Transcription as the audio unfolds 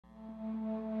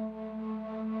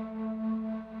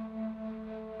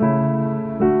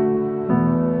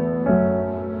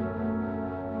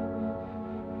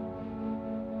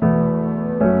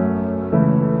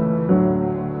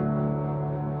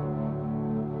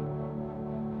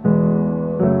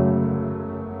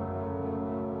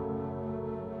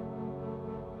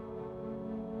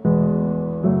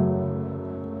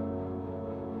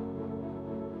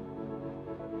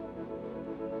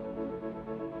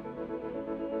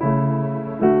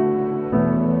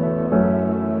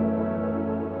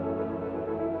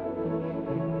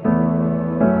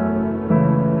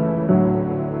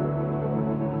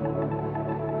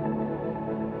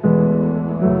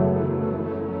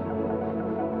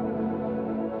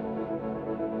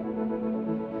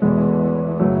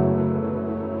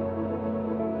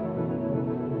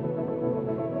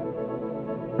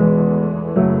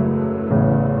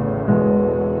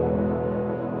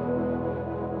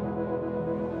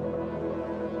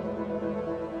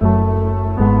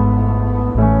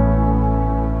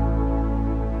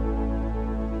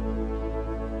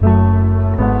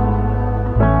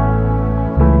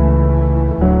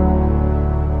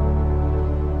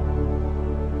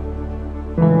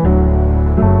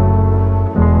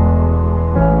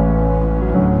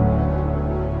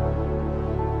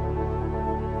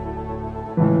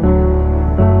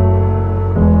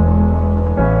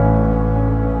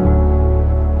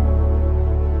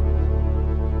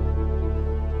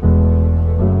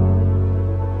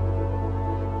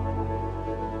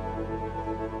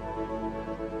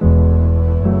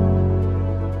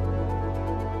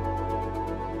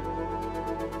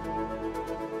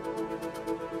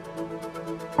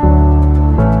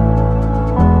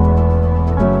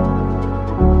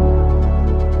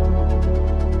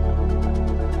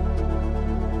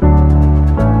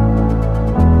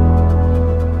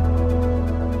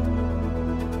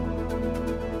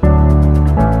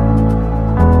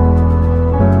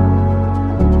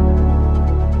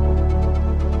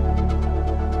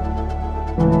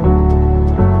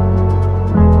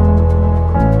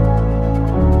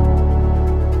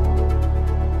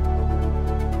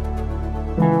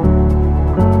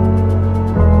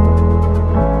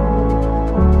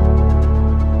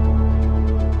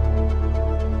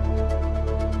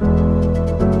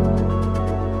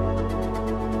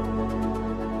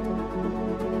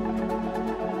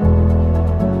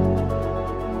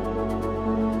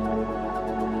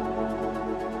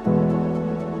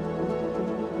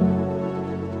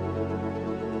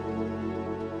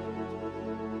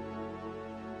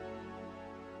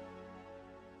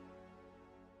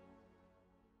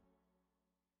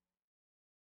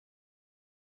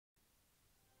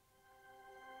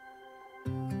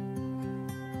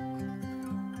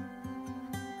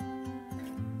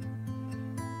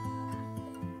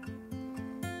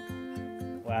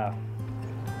Wow,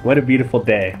 what a beautiful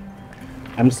day.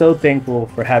 I'm so thankful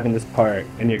for having this part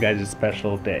in your guys'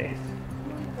 special day.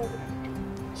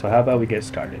 So how about we get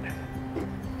started?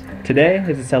 Today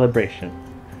is a celebration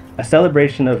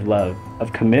of love,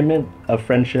 of commitment, of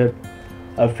friendship,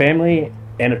 of family,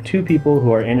 and of two people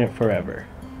who are in it forever.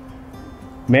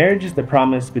 Marriage is the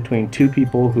promise between two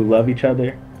people who love each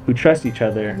other, who trust each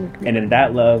other, and in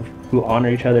that love, who honor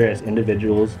each other as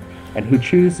individuals, and who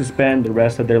choose to spend the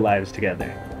rest of their lives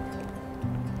together.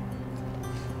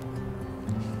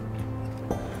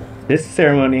 This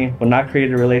ceremony will not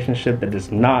create a relationship that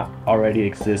does not already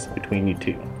exist between you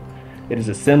two. It is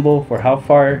a symbol for how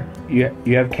far you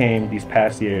have came these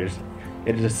past years.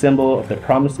 It is a symbol of the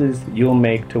promises you will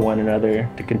make to one another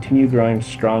to continue growing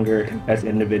stronger as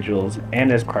individuals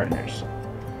and as partners.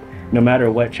 No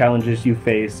matter what challenges you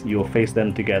face, you will face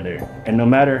them together. And no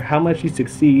matter how much you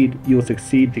succeed, you will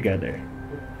succeed together.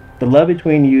 The love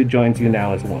between you joins you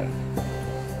now as one.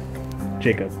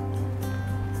 Jacob,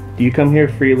 do you come here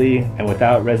freely and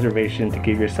without reservation to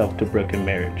give yourself to Brooke in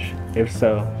marriage? If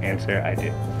so, answer, I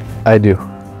do. I do.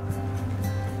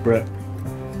 Brooke,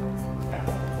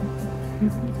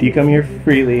 do you come here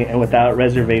freely and without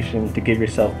reservation to give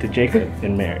yourself to Jacob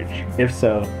in marriage? If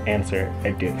so, answer,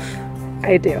 I do.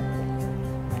 I do.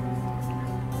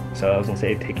 So I was gonna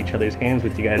say, take each other's hands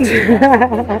with you guys.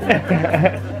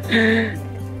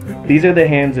 These are the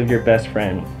hands of your best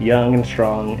friend, young and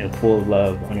strong and full of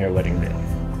love on your wedding day,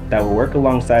 that will work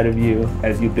alongside of you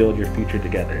as you build your future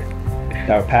together,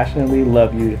 that will passionately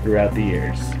love you throughout the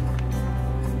years.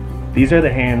 These are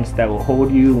the hands that will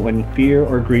hold you when fear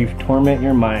or grief torment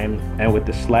your mind, and with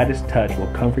the slightest touch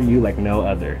will comfort you like no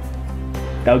other.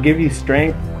 That will give you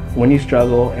strength when you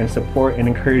struggle and support and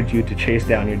encourage you to chase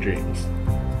down your dreams.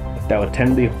 That will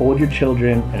tenderly hold your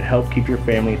children and help keep your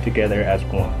family together as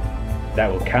one.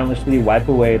 That will countlessly wipe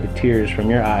away the tears from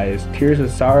your eyes, tears of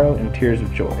sorrow and tears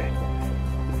of joy.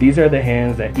 These are the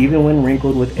hands that, even when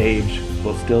wrinkled with age,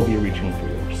 will still be reaching for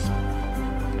yours.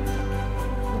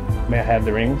 May I have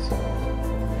the rings?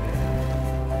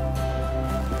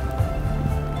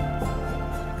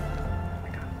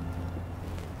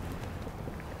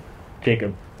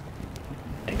 Jacob,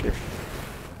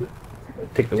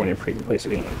 take the one and place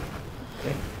it in.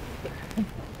 Okay.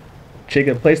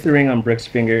 Jacob, place the ring on Brooke's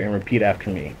finger and repeat after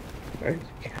me.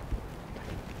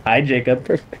 I,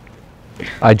 Jacob.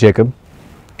 I, Jacob.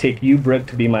 Take you, Brooke,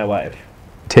 to be my wife.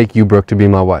 Take you, Brooke, to be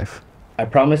my wife. I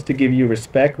promise to give you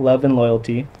respect, love, and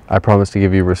loyalty. I promise to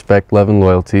give you respect, love, and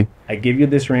loyalty. I give you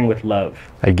this ring with love.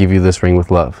 I give you this ring with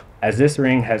love. As this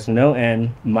ring has no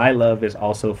end, my love is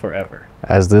also forever.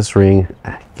 As this ring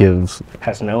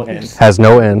has no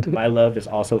end. My love is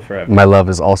also forever. My love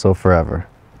is also forever.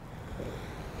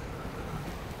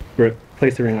 Brooke,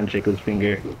 place the ring on Jacob's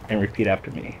finger and repeat after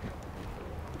me.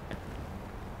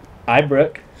 I,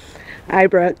 Brooke. I,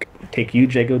 Brooke. Take you,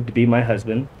 Jacob, to be my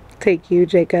husband. Take you,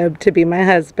 Jacob, to be my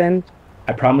husband.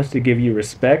 I promise to give you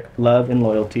respect, love, and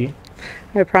loyalty.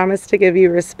 I promise to give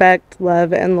you respect,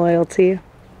 love, and loyalty.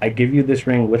 I give you this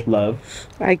ring with love.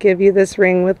 I give you this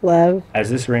ring with love. As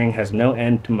this ring has no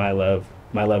end to my love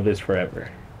is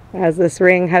forever. As this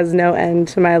ring has no end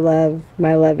to my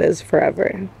love is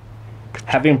forever.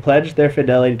 Having pledged their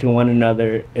fidelity to one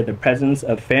another in the presence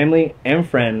of family and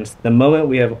friends, the moment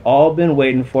we have all been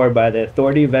waiting for by the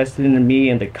authority vested in me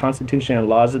and the Constitution and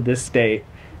laws of this state,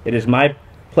 it is my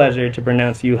pleasure to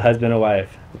pronounce you husband and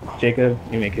wife. Jacob,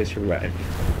 you may kiss your bride.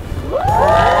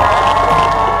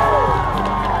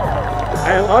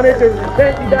 I am honored to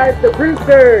present you guys the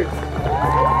Brewsters.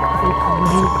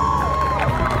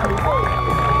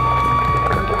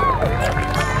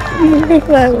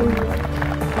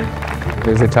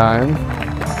 Is it time?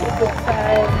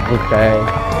 Okay.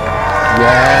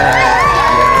 Yes.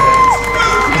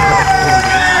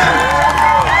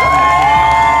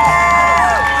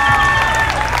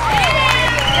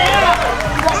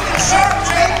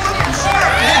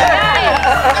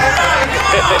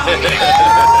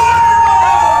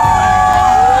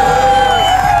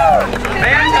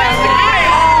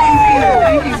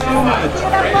 Thank you so much.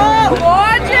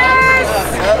 Gorgeous!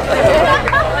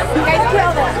 You guys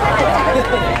killed it.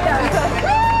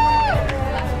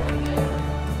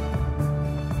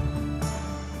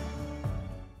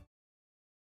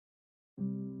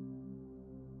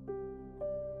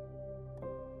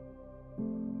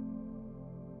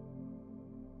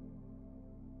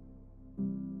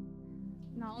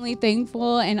 Not only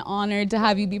thankful and honored to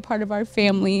have you be part of our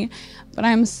family, but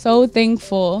I'm so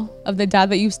thankful of the dad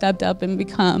that you've stepped up and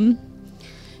become.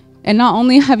 And not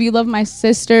only have you loved my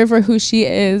sister for who she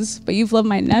is, but you've loved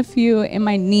my nephew and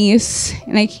my niece,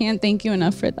 and I can't thank you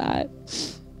enough for that.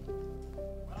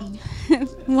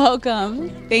 Welcome.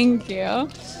 Thank you.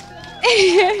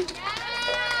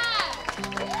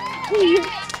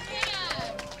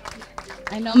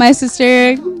 I know my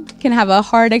sister can have a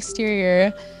hard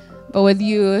exterior, but with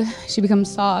you, she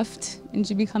becomes soft and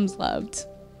she becomes loved.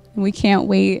 And we can't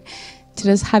wait to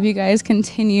just have you guys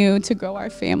continue to grow our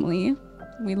family.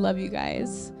 We love you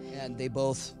guys. And they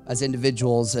both, as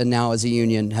individuals and now as a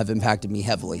union, have impacted me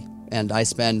heavily. And I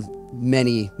spend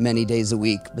many, many days a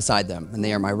week beside them. And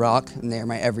they are my rock, and they are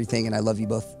my everything, and I love you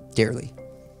both dearly.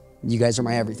 You guys are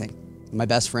my everything. My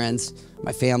best friends,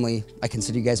 my family. I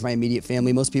consider you guys my immediate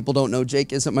family. Most people don't know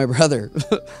Jake isn't my brother.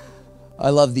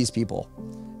 I love these people.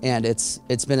 And it's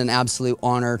been an absolute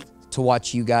honor to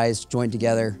watch you guys join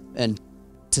together and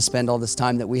to spend all this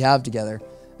time that we have together.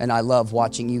 And I love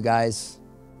watching you guys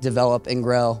develop and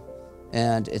grow.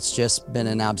 And it's just been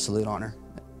an absolute honor.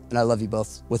 And I love you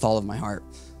both with all of my heart.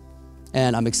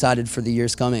 And I'm excited for the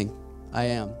years coming. I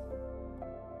am.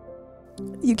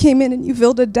 You came in and you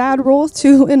filled a dad role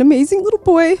to an amazing little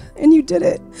boy, and you did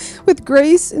it with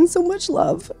grace and so much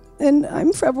love. And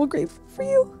I'm forever grateful for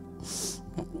you.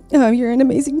 You're an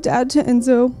amazing dad to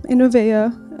Enzo and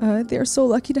Ovea. They're so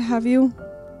lucky to have you.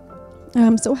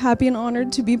 I'm so happy and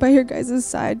honored to be by your guys'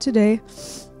 side today.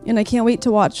 And I can't wait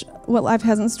to watch what life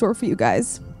has in store for you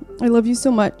guys. I love you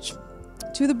so much.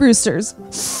 To the Brewsters.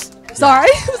 Sorry,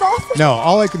 it was awful. No,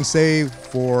 all I can say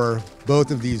for both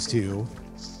of these two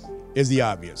is the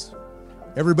obvious.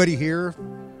 Everybody here,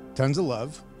 tons of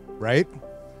love, right?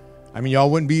 I mean,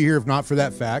 y'all wouldn't be here if not for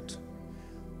that fact.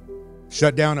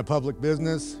 Shut down a public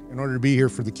business in order to be here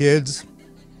for the kids.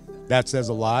 That says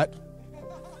a lot,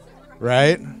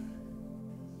 right?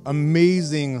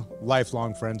 Amazing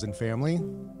lifelong friends and family.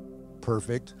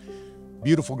 Perfect.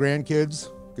 Beautiful grandkids.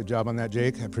 Good job on that,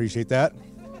 Jake. I appreciate that.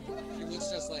 He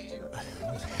looks just like you.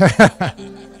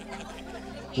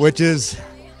 Which is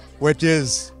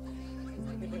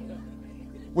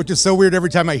so weird every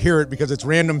time I hear it because it's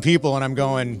random people and I'm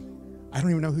going, I don't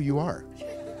even know who you are.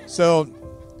 So,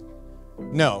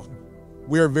 no,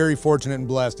 we are very fortunate and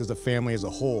blessed as a family as a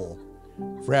whole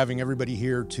for having everybody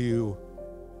here to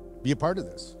be a part of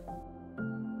this.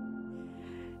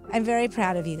 I'm very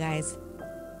proud of you guys.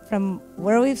 From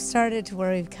where we've started to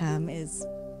where we've come is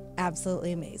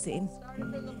absolutely amazing.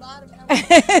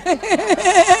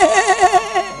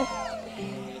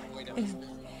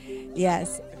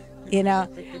 Yes. You know,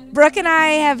 Brooke and I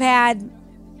have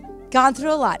gone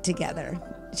through a lot together.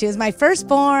 She was my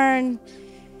firstborn.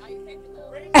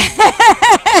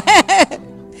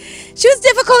 She was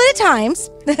difficult at times,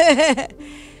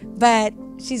 but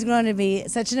she's grown to be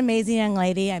such an amazing young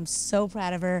lady. I'm so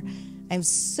proud of her. I'm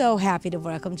so happy to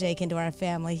welcome Jake into our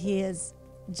family. He has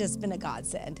just been a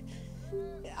godsend.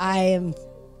 I am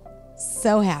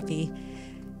so happy.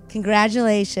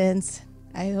 Congratulations.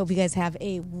 I hope you guys have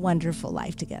a wonderful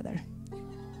life together.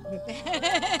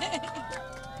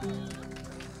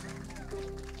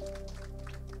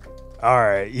 All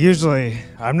right, usually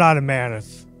I'm not a man of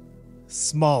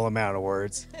small amount of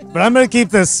words, but I'm going to keep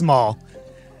this small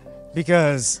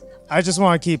because I just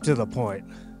want to keep to the point.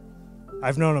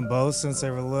 I've known them both since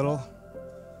they were little,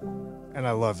 and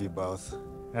I love you both,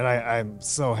 and I'm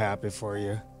so happy for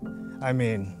you. I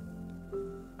mean,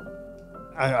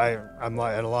 I'm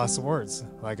at a loss of words,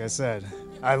 like I said.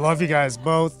 I love you guys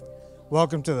both.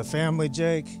 Welcome to the family,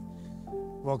 Jake.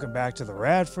 Welcome back to the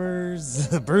Radfords,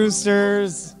 the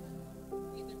Brewsters.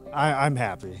 I'm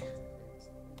happy.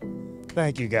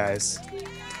 Thank you, guys.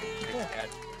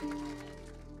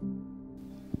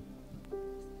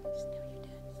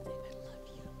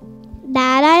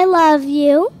 Dad, I love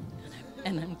you.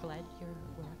 And I'm glad we're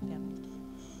a family.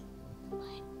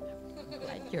 I'm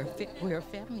glad we're a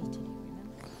family today,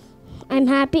 remember? I'm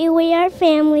happy we are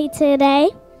family today.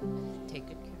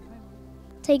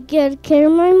 Take good care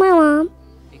of my mom.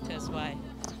 Take good care of my mom. Because why?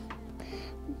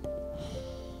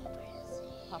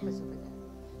 Papa's over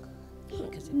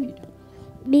there.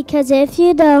 Because if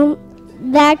you don't,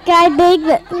 that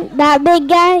big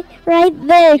guy right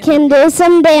there can do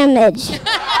some damage.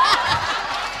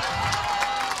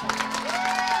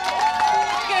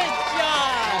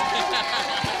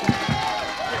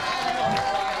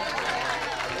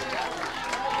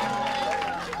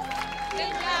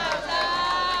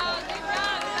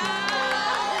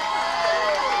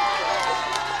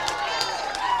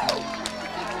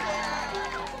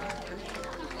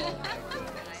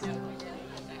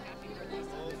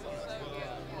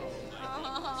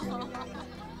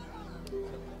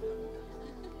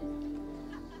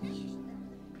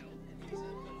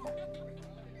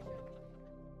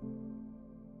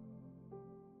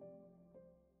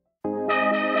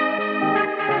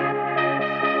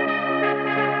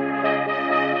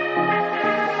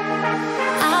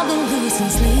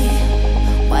 doesn't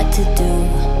sleep, what to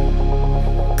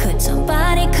do? Could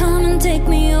somebody come and take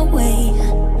me away?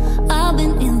 I've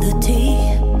been in the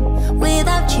deep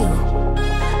without you.